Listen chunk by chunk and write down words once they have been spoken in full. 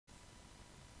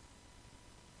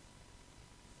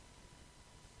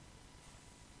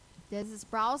This is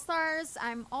Brawl Stars.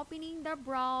 I'm opening the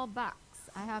Brawl box.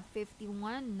 I have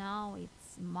 51 now.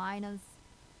 It's minus.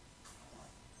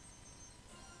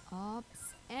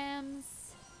 Ops,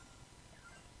 M's.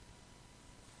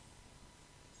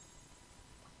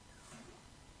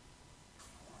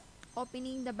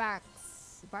 Opening the box.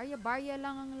 Barya-barya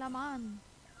lang ang laman.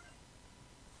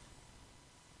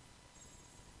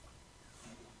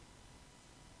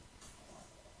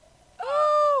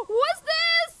 Oh, what's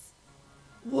this?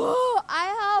 Whoa, I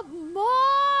have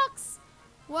mocks.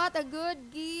 What a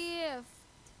good gift.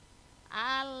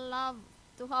 I love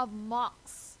to have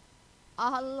mocks.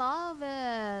 I love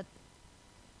it.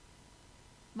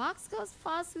 Mox goes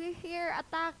fast with here.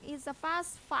 Attack is a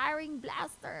fast firing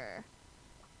blaster.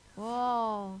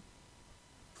 Whoa.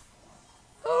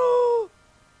 Oh!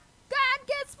 God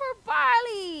gets for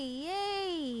Barley!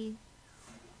 Yay!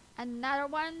 Another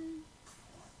one.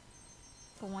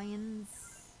 Coins.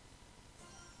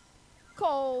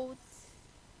 Coat.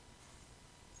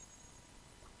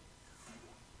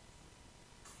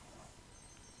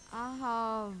 I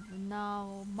have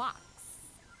now Mox.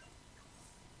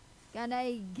 Can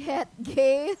I get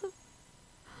Gale?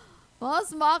 Oh,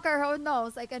 Smoker, who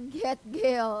knows? I can get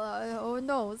Gale. Who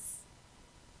knows?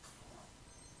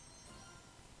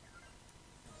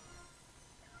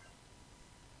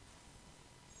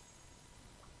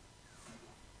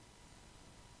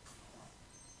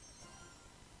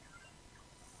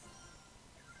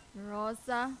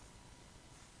 Rosa.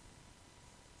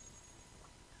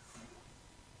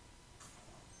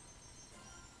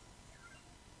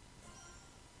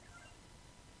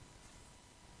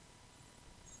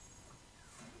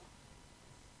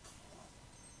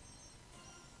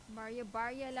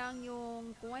 Barya-barya lang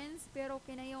yung coins, pero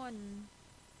okay na yun.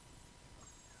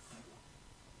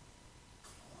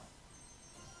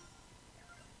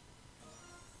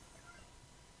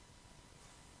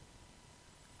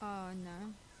 Oh,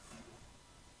 no.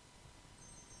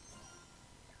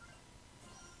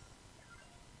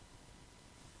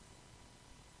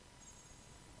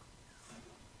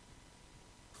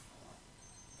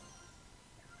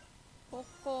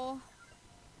 Coco.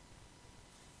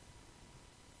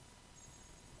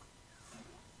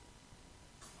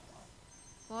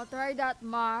 Well, try that,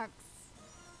 Max.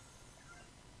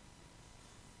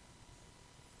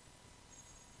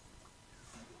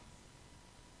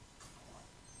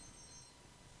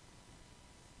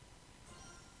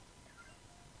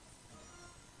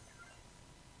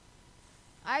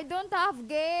 I don't have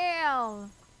Gale.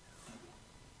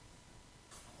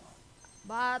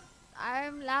 But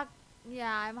I'm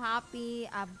yeah, I'm happy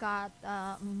I've got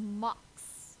Mox.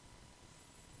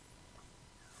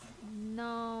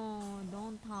 No,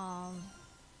 don't have.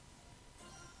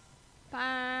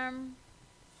 Pam.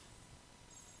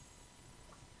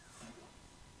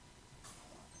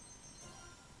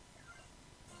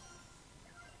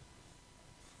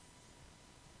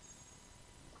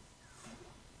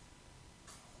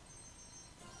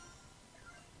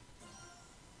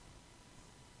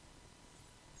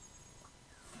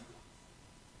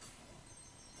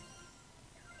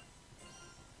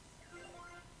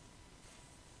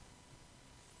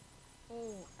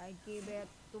 Oh, I give it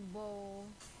to Bo.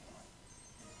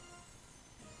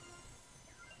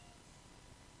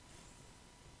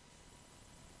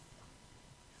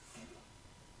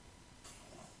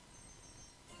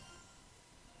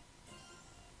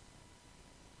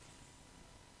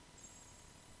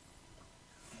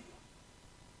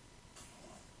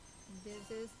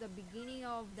 This is the beginning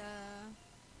of the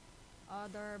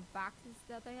other boxes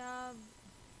that I have.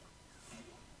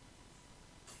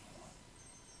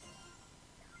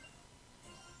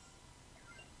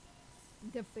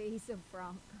 The face of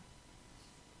Frank.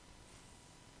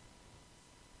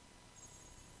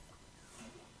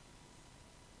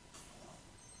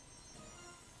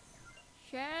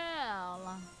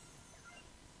 Shell.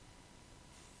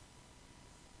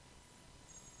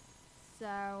 So,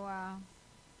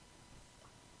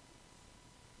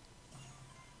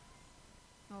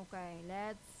 okay,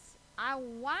 I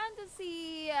want to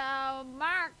see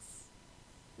Marks.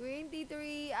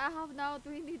 23. I have now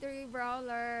 23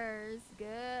 brawlers.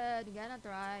 Good. Gonna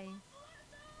try.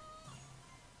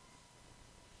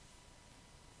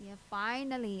 Yeah,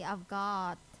 finally I've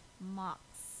got Mox.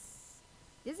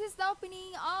 This is the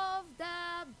opening of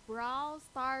the Brawl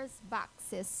Stars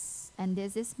boxes. And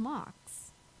this is Mox.